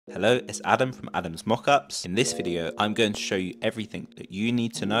Hello, it's Adam from Adam's Mockups. In this video, I'm going to show you everything that you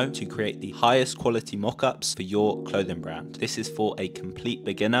need to know to create the highest quality mockups for your clothing brand. This is for a complete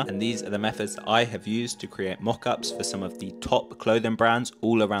beginner, and these are the methods that I have used to create mockups for some of the top clothing brands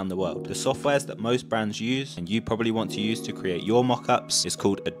all around the world. The softwares that most brands use, and you probably want to use to create your mockups, is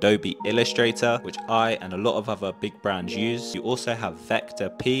called Adobe Illustrator, which I and a lot of other big brands use. You also have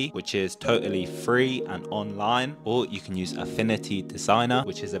Vector P, which is totally free and online, or you can use Affinity Designer,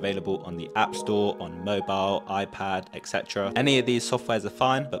 which is available on the App Store, on mobile, iPad, etc. Any of these softwares are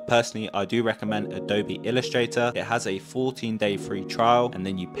fine, but personally I do recommend Adobe Illustrator. It has a 14-day free trial and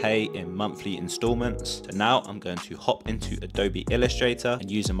then you pay in monthly installments. So now I'm going to hop into Adobe Illustrator,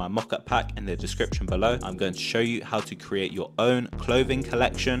 and using my mockup pack in the description below, I'm going to show you how to create your own clothing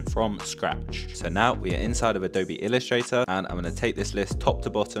collection from scratch. So now we are inside of Adobe Illustrator, and I'm going to take this list top to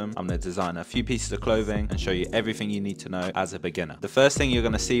bottom. I'm going to design a few pieces of clothing and show you everything you need to know as a beginner. The first thing you're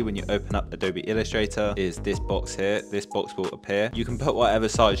going to see when you open up Adobe Illustrator is this box here. This box will appear. You can put whatever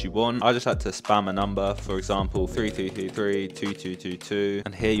size you want. I just like to spam a number, for example 3333 2222,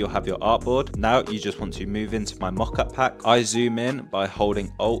 and here you'll have your artboard. Now you just want to move into my mockup pack. I zoom in by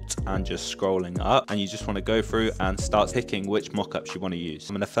holding Alt and just scrolling up, and you just want to go through and start picking which mockups you want to use.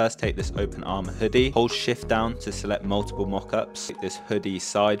 I'm going to first take this open arm hoodie, hold shift down to select multiple mockups. Take this hoodie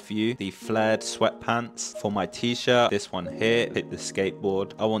side view, the flared sweatpants. For my t-shirt, this one here, pick the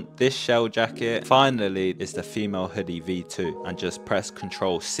skateboard. I want this shell jacket. Finally is the female hoodie V2, and just press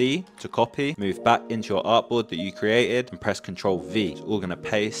Ctrl C to copy, move back into your artboard that you created and press Ctrl V. It's all going to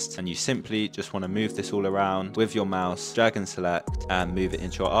paste, and you simply just want to move this all around with your mouse, drag and select and move it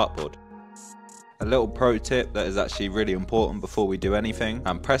into your artboard. A little pro tip that is actually really important before we do anything,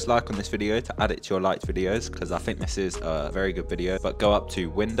 and press like on this video to add it to your liked videos, because I think this is a very good video. But go up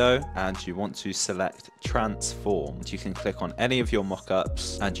to window and you want to select transform. You can click on any of your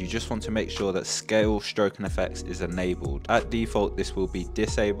mockups, and you just want to make sure that scale, stroke and effects is enabled. At default this will be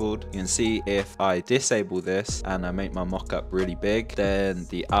disabled. You can see if I disable this and I make my mockup really big, then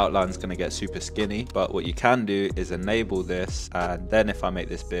the outline is going to get super skinny. But what you can do is enable this, and then if I make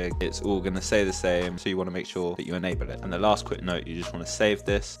this big, it's all going to stay the same. So you want to make sure that you enable it. And the last quick note, you just want to save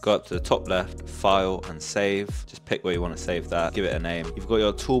this. Go up to the top left, file and save. Just pick where you want to save that, give it a name. You've got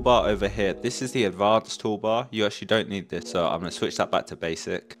your toolbar over here. This is the advanced toolbar. You actually don't need this, so I'm going to switch that back to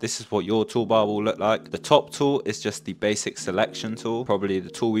basic. This is what your toolbar will look like. The top tool is just the basic selection tool, probably the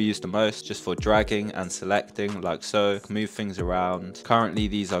tool we use the most, just for dragging and selecting like so. Move things around. Currently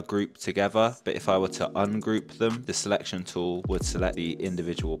these are grouped together, but if I were to ungroup them, the selection tool would select the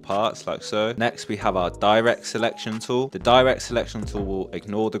individual parts like so. Next we have our direct selection tool. The direct selection tool will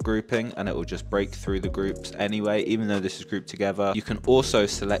ignore the grouping, and it will just break through the groups anyway, even though this is grouped together. You can also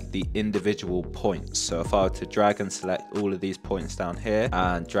select the individual points. So if I were to drag and select all of these points down here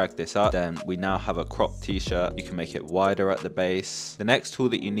and drag this up, then we now have a cropped t-shirt. You can make it wider at the base. The next tool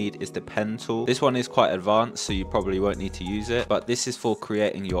that you need is the pen tool. This one is quite advanced, so you probably won't need to use it, but this is for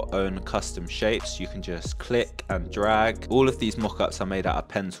creating your own custom shapes. You can just click and drag. All of these mockups are made out of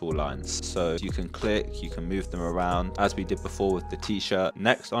pen tool lines, so you can click, you can move them around as we did before with the t-shirt.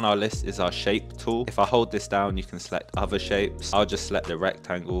 Next on our list is our shape tool. If I hold this down, you can select other shapes. I'll just select the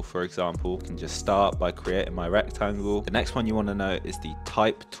rectangle, for example. I can just start by creating my rectangle. The next one you want to know is the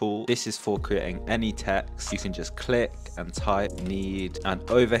type tool. This is for creating any text. You can just click and type need, and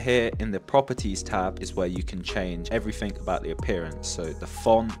over here in the properties tab is where you can change everything about the appearance. So the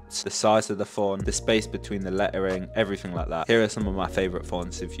font, the size of the font, the space between the lettering, everything like that. Here are some of my favorite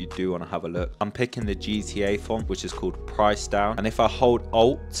fonts if you do want to have a look. I'm picking the GTA font, which is called Price Down, and if I hold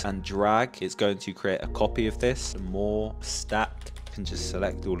Alt and drag, it's going to create a copy of this. More stack, can just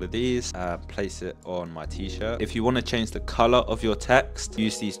select all of these and place it on my t-shirt. If you want to change the color of your text,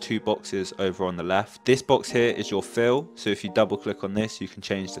 use these two boxes over on the left. This box here is your fill, so if you double click on this, you can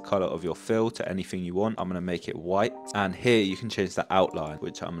change the color of your fill to anything you want. I'm going to make it white, and here you can change the outline,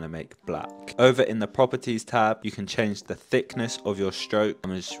 which I'm going to make black. Over in the properties tab, you can change the thickness of your stroke.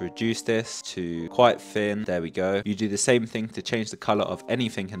 I'm going to just reduce this to quite thin. There we go. You do the same thing to change the color of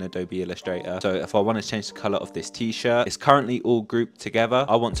anything in Adobe Illustrator. So if I want to change the color of this t-shirt, it's currently all grouped together.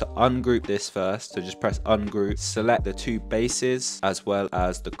 I want to ungroup this first, so just press ungroup, select the two bases as well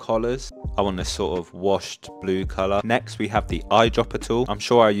as the collars. I want this sort of washed blue color. Next we have the eyedropper tool. I'm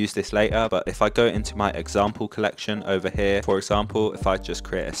sure I'll use this later, but if I go into my example collection over here, for example, if I just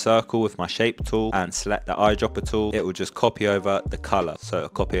create a circle with my shape tool and select the eyedropper tool, it will just copy over the color. So it'll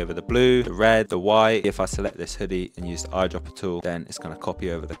copy over the blue, the red, the white. If I select this hoodie and use the eyedropper tool, then it's going to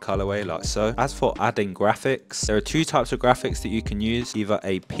copy over the colorway like so. As for adding graphics, there are two types of graphics that you can can use either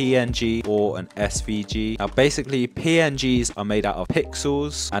a PNG or an SVG. Now basically PNGs are made out of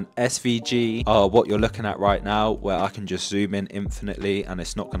pixels and SVG are what you're looking at right now, where I can just zoom in infinitely and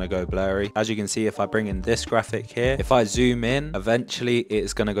it's not going to go blurry. As you can see, if I bring in this graphic here, if I zoom in, eventually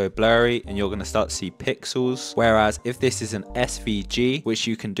it's going to go blurry and you're going to start to see pixels. Whereas if this is an SVG, which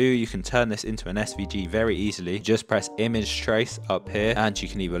you can do, you can turn this into an SVG very easily. Just press image trace up here and you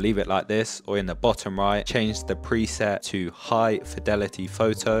can either leave it like this, or in the bottom right change the preset to high fidelity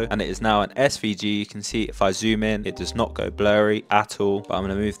photo, and it is now an SVG. You can see if I zoom in, it does not go blurry at all. But I'm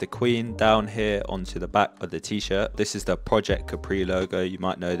going to move the queen down here onto the back of the t-shirt. This is the Project Capri logo. You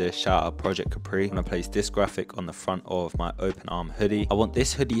might know this. Shout out Project Capri. I'm going to place this graphic on the front of my open arm hoodie. I want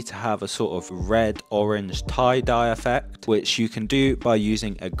this hoodie to have a sort of red orange tie-dye effect, which you can do by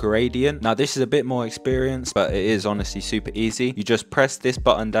using a gradient. Now this is a bit more experience, but it is honestly super easy. You just press this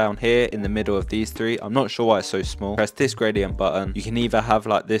button down here in the middle of these three. I'm not sure why it's so small. Press this gradient button. You can either have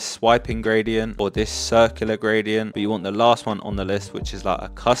like this swiping gradient or this circular gradient, but you want the last one on the list, which is like a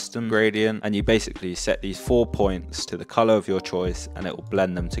custom gradient, and you basically set these 4 points to the color of your choice and it will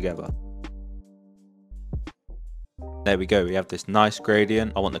blend them together. There we go, we have this nice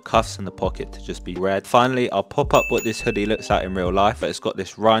gradient. I want the cuffs and the pocket to just be red. Finally, I'll pop up what this hoodie looks like in real life, but it's got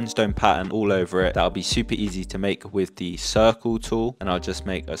this rhinestone pattern all over it. That'll be super easy to make with the circle tool, and I'll just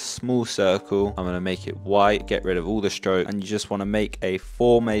make a small circle. I'm going to make it white, get rid of all the stroke, and you just want to make a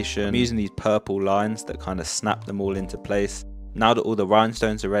formation. I'm using these purple lines that kind of snap them all into place. Now that all the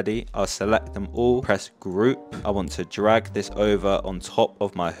rhinestones are ready, I'll select them all, press group. I want to drag this over on top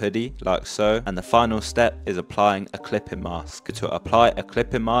of my hoodie like so, and the final step is applying a clipping mask. To apply a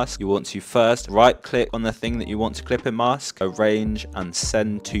clipping mask, you want to first right click on the thing that you want to clipping mask, arrange and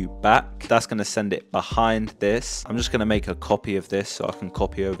send to back. That's going to send it behind this. I'm just going to make a copy of this so I can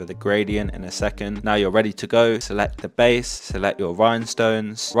copy over the gradient in a second. Now you're ready to go. Select the base, select your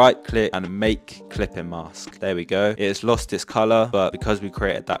rhinestones, right click and make clipping mask. There we go. It has lost its color, but because we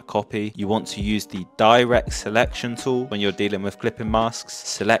created that copy, you want to use the direct selection tool when you're dealing with clipping masks.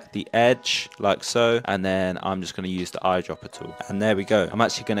 Select the edge like so, and then I'm just going to use the eyedropper tool, and there we go. I'm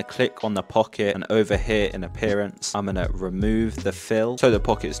actually going to click on the pocket, and over here in appearance I'm going to remove the fill so the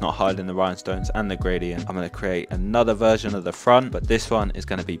pocket is not hiding the rhinestones and the gradient. I'm going to create another version of the front, but this one is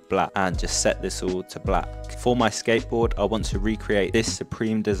going to be black, and just set this all to black. For my skateboard, I want to recreate this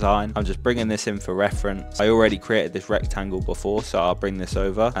Supreme design. I'm just bringing this in for reference. I already created this rectangle before, so I'll bring this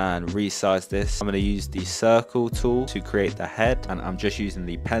over and resize this. I'm going to use the circle tool to create the head, and I'm just using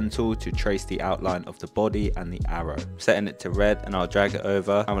the pen tool to trace the outline of the body and the arrow. Setting it to red, and I'll drag it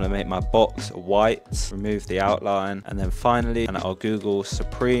over. I'm going to make my box white, remove the outline, and then finally, and I'll Google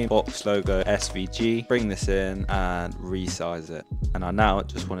Supreme box logo SVG, bring this in and resize it. And I now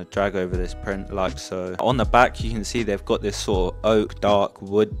just want to drag over this print like so. On the back, you can see they've got this sort of oak dark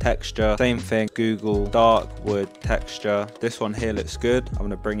wood texture. Same thing, Google dark wood texture. This one here looks good. I'm going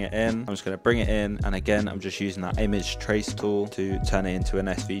to bring it in. I'm just going to bring it in, and again I'm just using that image trace tool to turn it into an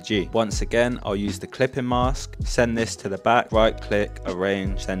SVG. Once again, I'll use the clipping mask, send this to the back, right click,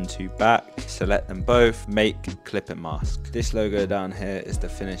 arrange, send to back, select them both, make clipping mask. This logo down here is the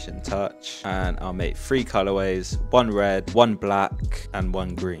finishing touch, and I'll make 3 colorways, 1 red, 1 black and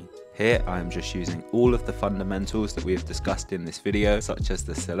 1 green. Here I am just using all of the fundamentals that we have discussed in this video, such as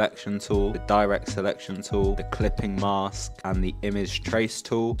the selection tool, the direct selection tool, the clipping mask and the image trace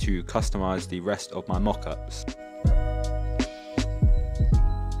tool to customize the rest of my mockups.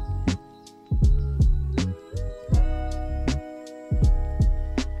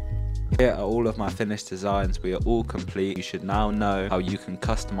 Here are all of my finished designs. We are all complete. You should now know how you can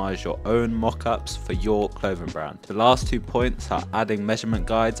customize your own mock-ups for your clothing brand. The last 2 points are adding measurement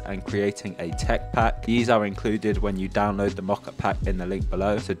guides and creating a tech pack. These are included when you download the mock-up pack in the link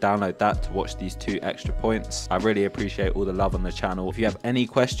below, so download that to watch these 2 extra points. I really appreciate all the love on the channel. If you have any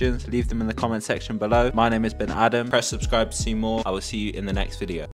questions, leave them in the comment section below. My name has been Adam. Press subscribe to see more. I will see you in the next video.